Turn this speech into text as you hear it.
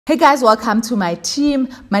Hey guys, welcome to my team.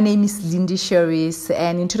 My name is Lindy Sherris,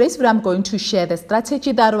 and in today's video I'm going to share the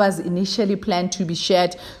strategy that was initially planned to be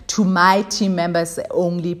shared to my team members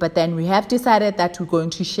only, but then we have decided that we're going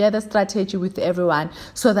to share the strategy with everyone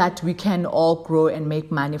so that we can all grow and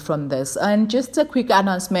make money from this. And just a quick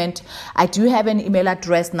announcement, I do have an email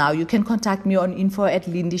address now. You can contact me on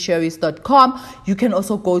info@lindysherris.com. You can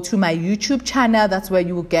also go to my YouTube channel. That's where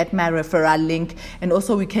you will get my referral link, and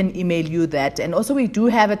also we can email you that. And also we do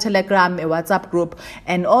have a Telegram, a WhatsApp group,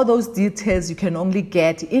 and all those details you can only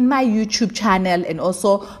get in my YouTube channel and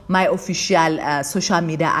also my official social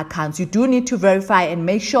media accounts. You do need to verify and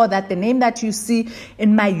make sure that the name that you see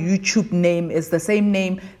in my YouTube name is the same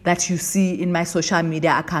name that you see in my social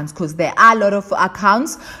media accounts, because there are a lot of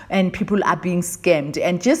accounts and people are being scammed.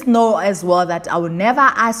 And just know as well that I will never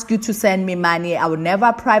ask you to send me money. I will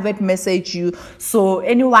never private message you. So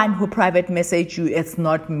anyone who private message you, it's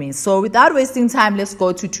not me. So without wasting time, let's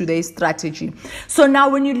go to today's strategy. So now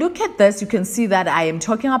when you look at this, you can see that I am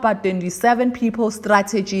talking about 27 people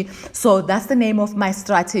strategy. So that's the name of my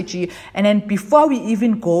strategy. And then before we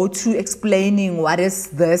even go to explaining what is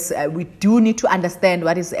this, we do need to understand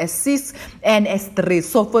what is S6 and S3.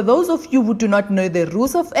 So for those of you who do not know the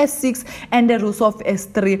rules of S6 and the rules of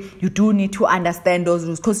S3, you do need to understand those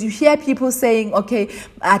rules, because you hear people saying, okay,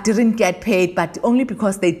 I didn't get paid, but only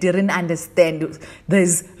because they didn't understand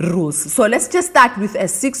these rules. So let's just start with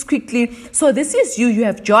S6 quickly. So this is you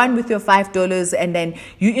have joined with your $5, and then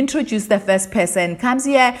you introduce the first person, comes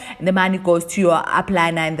here, and the money goes to your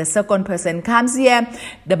upliner, and the second person comes here,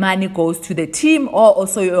 the money goes to the team or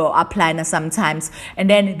also your upliner sometimes, and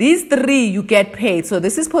then these three you get paid. So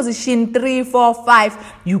this is position 3, 4, 5,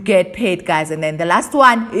 you get paid, guys. And then the last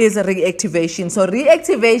one is reactivation. So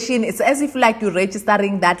reactivation, it's as if like you're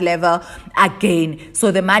registering that level again,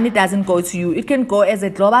 so the money doesn't go to you. It can go as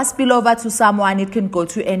a global spillover to someone, it can go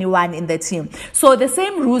to anyone in the team. So the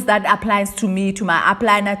same rules that applies to me, to my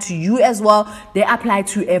upliner, to you as well, they apply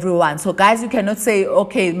to everyone. So guys, you cannot say,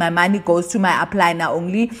 okay, my money goes to my upliner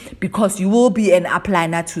only, because you will be an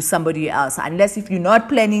upliner to somebody else, unless if you're not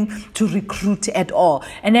planning to recruit at all.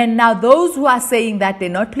 And then now those who are saying that they're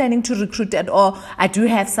not planning to recruit at all, I do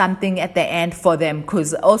have something at the end for them,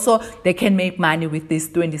 because also they can make money with this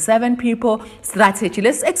 27 people strategy.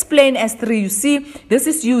 Let's explain S3. You see, this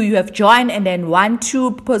is you have joined, and then 1,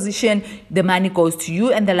 2 position, the money goes to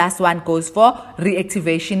you, and the last one goes for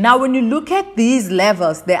reactivation. Now when you look at these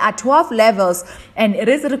levels, there are 12 levels, and it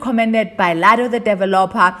is recommended by Lado, the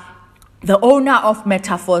developer, the owner of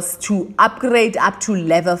MetaForce, to upgrade up to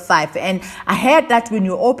level 5. And I heard that when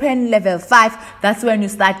you open level 5, that's when you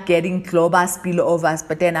start getting global spillovers,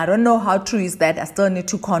 but then I don't know how true is that. I still need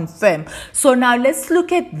to confirm. So now let's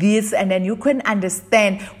look at this, and then you can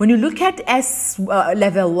understand. When you look at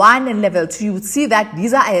level 1 and level 2, you would see that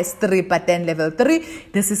these are S3, but then level 3,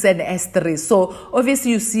 this is an S3. So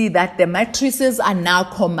obviously you see that the matrices are now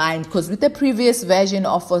combined, because with the previous version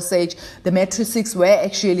of FOREX, the matrices were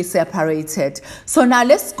actually separated. So now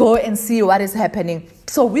let's go and see what is happening.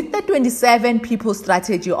 So with the 27 people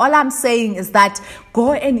strategy, all I'm saying is that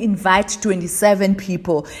go and invite 27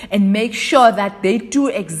 people and make sure that they do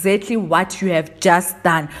exactly what you have just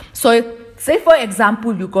done. So say, for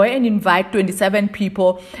example, you go and invite 27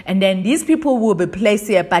 people, and then these people will be placed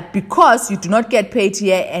here, but because you do not get paid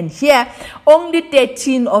here and here, only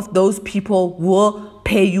 13 of those people will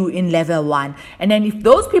pay you in level 1. And then if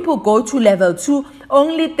those people go to level 2,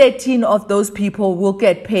 only 13 of those people will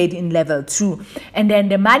get paid in level 2. And then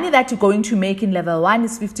the money that you're going to make in level 1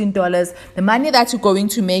 is $15. The money that you're going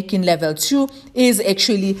to make in level 2 is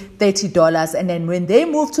actually $30. And then when they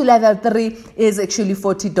move to level 3 is actually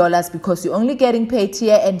 $40, because you're only getting paid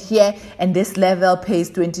here, and this level pays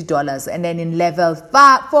 $20. And then in level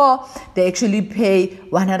 4, they actually pay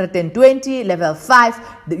 $120. Level 5,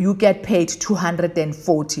 you get paid $240.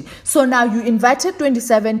 So now you invited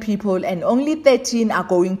 27 people, and only 13 are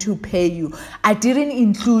going to pay you. I didn't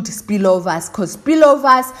include spillovers, because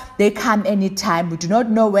spillovers, they come anytime. We do not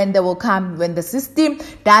know when they will come. When the system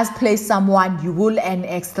does place someone, you will earn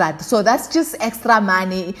extra. So that's just extra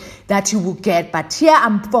money that you will get. But here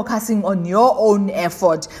I'm focusing on your own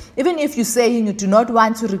effort. Even if you're saying you do not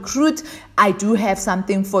want to recruit, I do have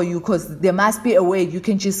something for you, because there must be a way you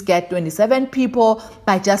can just get 27 people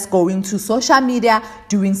by just going to social media,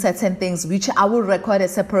 doing certain things, which I will record a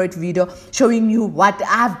separate video showing you what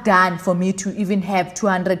I've done for me to even have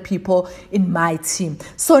 200 people in my team.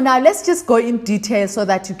 So now let's just go in detail so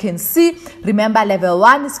that you can see. Remember, level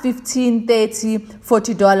 1 is $15, $30,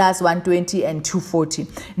 $40, $120, and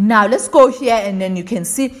 $240. Now Now let's go here, and then you can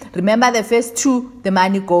see, remember the first two, the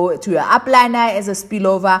money go to your upliner as a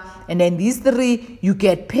spillover, and then these three you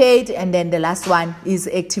get paid, and then the last one is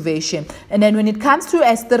activation. And then when it comes to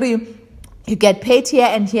S3, you get paid here,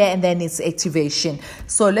 and then it's activation.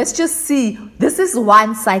 So let's just see. This is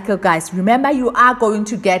one cycle, guys. Remember, you are going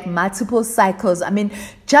to get multiple cycles. I mean,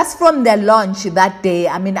 just from the launch that day,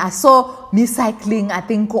 I mean, I saw me cycling, I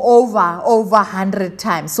think, over 100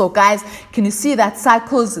 times. So guys, can you see that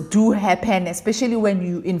cycles do happen, especially when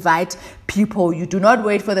you invite people? You do not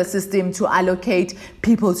wait for the system to allocate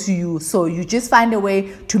people to you. So you just find a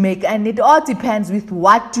way to make, and it all depends with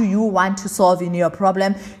what do you want to solve in your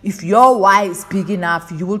problem. If your why is big enough,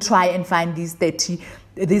 you will try and find these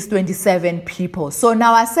 27 people. So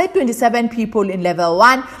now I said 27 people in level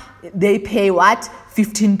 1, they pay what?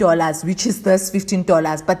 $15, which is this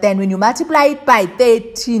 $15. But then when you multiply it by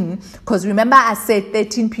 13, because remember I said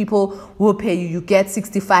 13 people will pay you, you get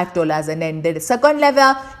 $65. And then the second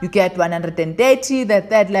level, you get 130. The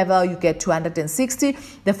third level, you get 260.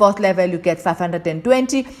 The fourth level, you get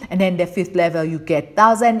 520. And then the fifth level, you get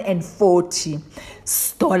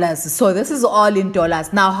 $1,040. So this is all in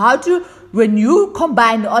dollars. Now, when you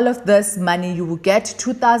combine all of this money, you will get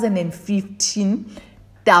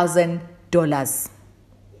 $2,015,000.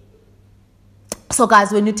 So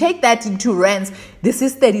guys, when you take that into rands, this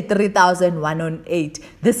is 33,108.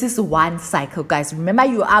 This is one cycle, guys. Remember,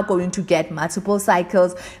 you are going to get multiple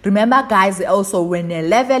cycles. Remember, guys, also when a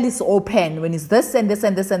level is open, when it's this and this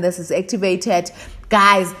and this and this is activated,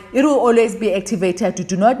 guys, it will always be activated. You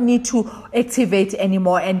do not need to activate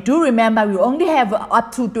anymore. And do remember, we only have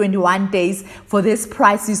up to 21 days for this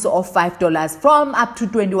prices of $5. From up to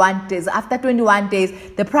 21 days. After 21 days,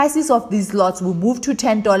 the prices of these lots will move to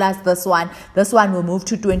 $10. This one will move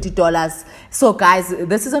to $20. So guys,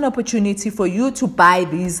 this is an opportunity for you to buy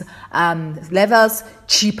these levels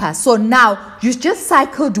cheaper. So now you just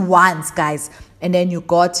cycled once, guys, and then you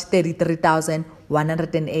got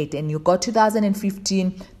 33,108, and you got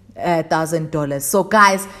 $2,015,000. So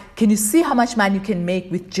guys, can you see how much money you can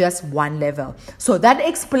make with just one level? So that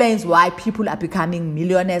explains why people are becoming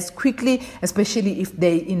millionaires quickly, especially if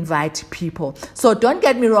they invite people. So don't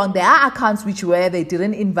get me wrong, there are accounts where they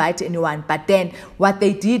didn't invite anyone, but then what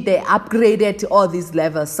they did, they upgraded all these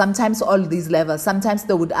levels. Sometimes all these levels, sometimes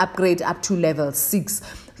they would upgrade up to level 6.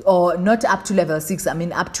 Or not up to level 6, I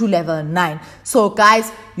mean up to level 9. So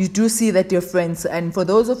guys, you do see the difference. And for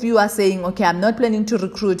those of you who are saying, okay, I'm not planning to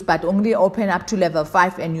recruit, but only open up to level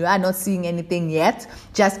 5, and you are not seeing anything yet,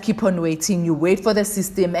 just keep on waiting. You wait for the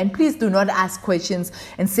system, and please do not ask questions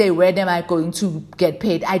and say, when am I going to get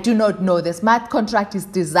paid? I do not know. The smart contract is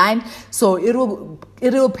designed so it will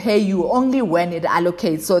pay you only when it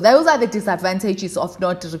allocates. So those are the disadvantages of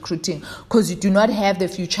not recruiting, because you do not have the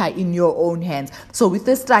future in your own hands. So with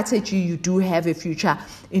this strategy, you do have a future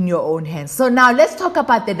in your own hands. So now let's talk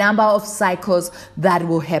about the number of cycles that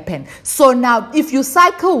will happen. So now if you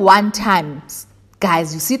cycle one time,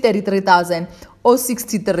 guys, you see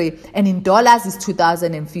 33,063, and in dollars is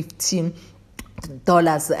 $2,015.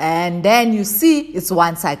 And then you see it's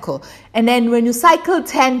one cycle. And then when you cycle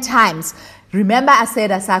 10 times, remember I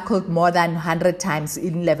said I cycled more than 100 times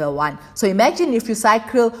in level 1. So imagine if you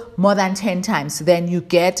cycle more than 10 times, then you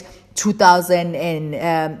get $2,000,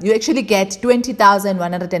 and you actually get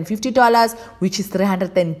 $20,150, which is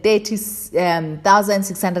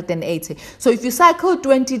 $330,680. So if you cycle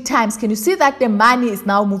 20 times, can you see that the money is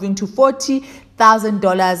now moving to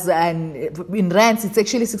 $40,000, and in rands it's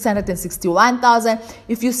actually 661,000.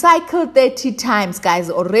 If you cycle 30 times, guys,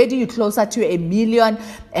 already you're closer to $1 million.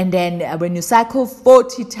 And then when you cycle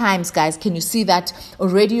 40 times, guys, can you see that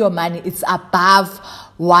already your money is above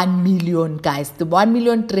 1 million, guys, the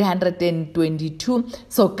 1,322,000.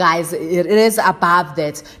 So guys, it is above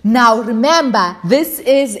that. Now remember, this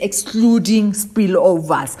is excluding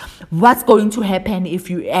spillovers. What's going to happen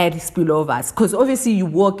if you add spillovers? Because obviously you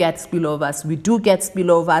will get spillovers. We do get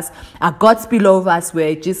spillovers. I got spillovers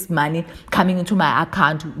where just money coming into my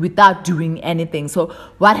account without doing anything. So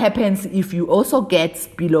what happens if you also get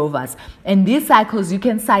spillovers? And these cycles, you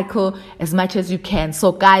can cycle as much as you can.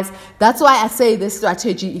 So guys, that's why I say this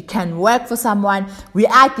strategy, it can work for someone. We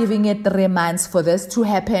are giving it 3 months for this to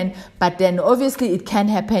happen, but then obviously it can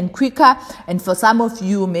happen quicker, and for some of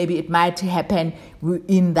you maybe it might happen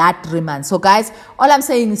in that 3 months. So guys, all I'm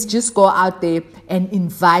saying is just go out there and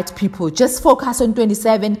invite people. Just focus on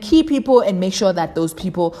 27 key people and make sure that those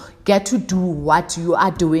people get to do what you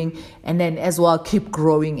are doing, and then as well keep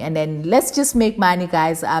growing. And then let's just make money,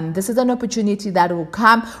 guys. This is an opportunity that will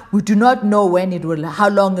come. We do not know when it will, how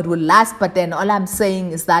long it will last, but then all I'm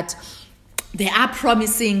saying is that They are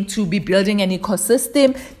promising to be building an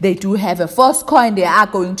ecosystem. They do have a Force coin. They are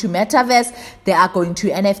going to Metaverse. They are going to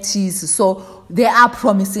NFTs. So they are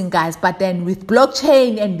promising, guys. But then with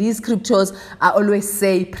blockchain and these cryptos, I always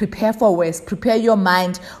say prepare for worse. Prepare your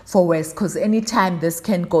mind for worse, because anytime this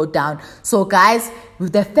can go down. So guys,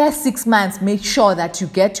 with the first 6 months, make sure that you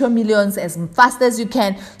get your millions as fast as you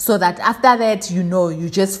can, so that after that, you're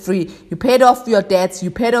just free. You paid off your debts, you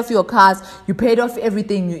paid off your cars, you paid off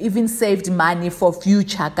everything. You even saved money for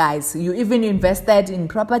future, guys. You even invested in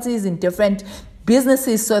properties, in different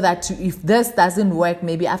businesses, so that if this doesn't work,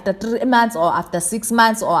 maybe after 3 months or after 6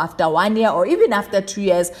 months or after 1 year or even after 2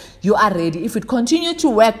 years, you are ready. If it continues to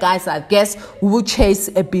work, guys, I guess we will chase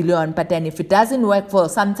 $1 billion. But then if it doesn't work for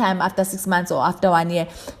some time after 6 months or after 1 year,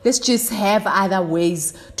 let's just have other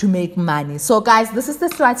ways to make money. So guys, this is the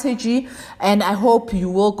strategy, and I hope you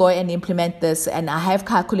will go and implement this. And I have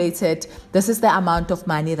calculated this is the amount of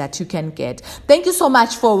money that you can get. Thank you so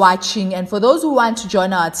much for watching. And for those who want to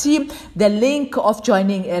join our team, the link of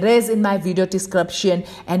joining it is in my video description,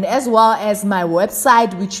 and as well as my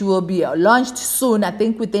website, which will be launched soon. I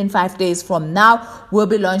think within 5 days from now will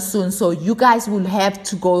be launched soon. So you guys will have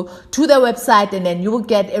to go to the website, and then you will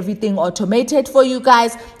get everything automated for you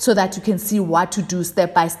guys, so that you can see what to do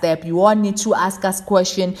step by step. You won't need to ask us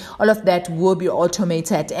questions. All of that will be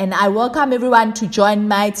automated. And I welcome everyone to join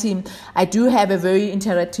my team. I do have a very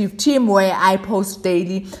interactive team where I post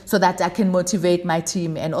daily, so that I can motivate my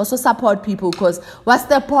team and also support people. Because what's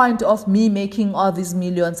the point of me making all these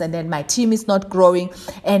millions and then my team is not growing?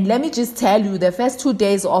 And let me just tell you, the first 2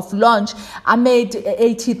 days of launch, I made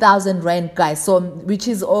 80,000 rand, guys. So which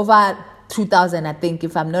is over 2,000, I think,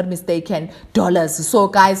 if I'm not mistaken, dollars. So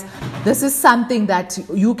guys, this is something that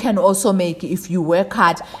you can also make if you work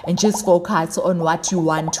hard and just focus on what you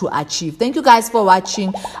want to achieve. Thank you guys for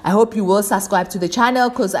watching. I hope you will subscribe to the channel,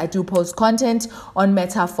 because I do post content on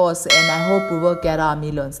MetaForce, and I hope we will get our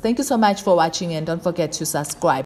millions. Thank you so much for watching, and don't forget to subscribe.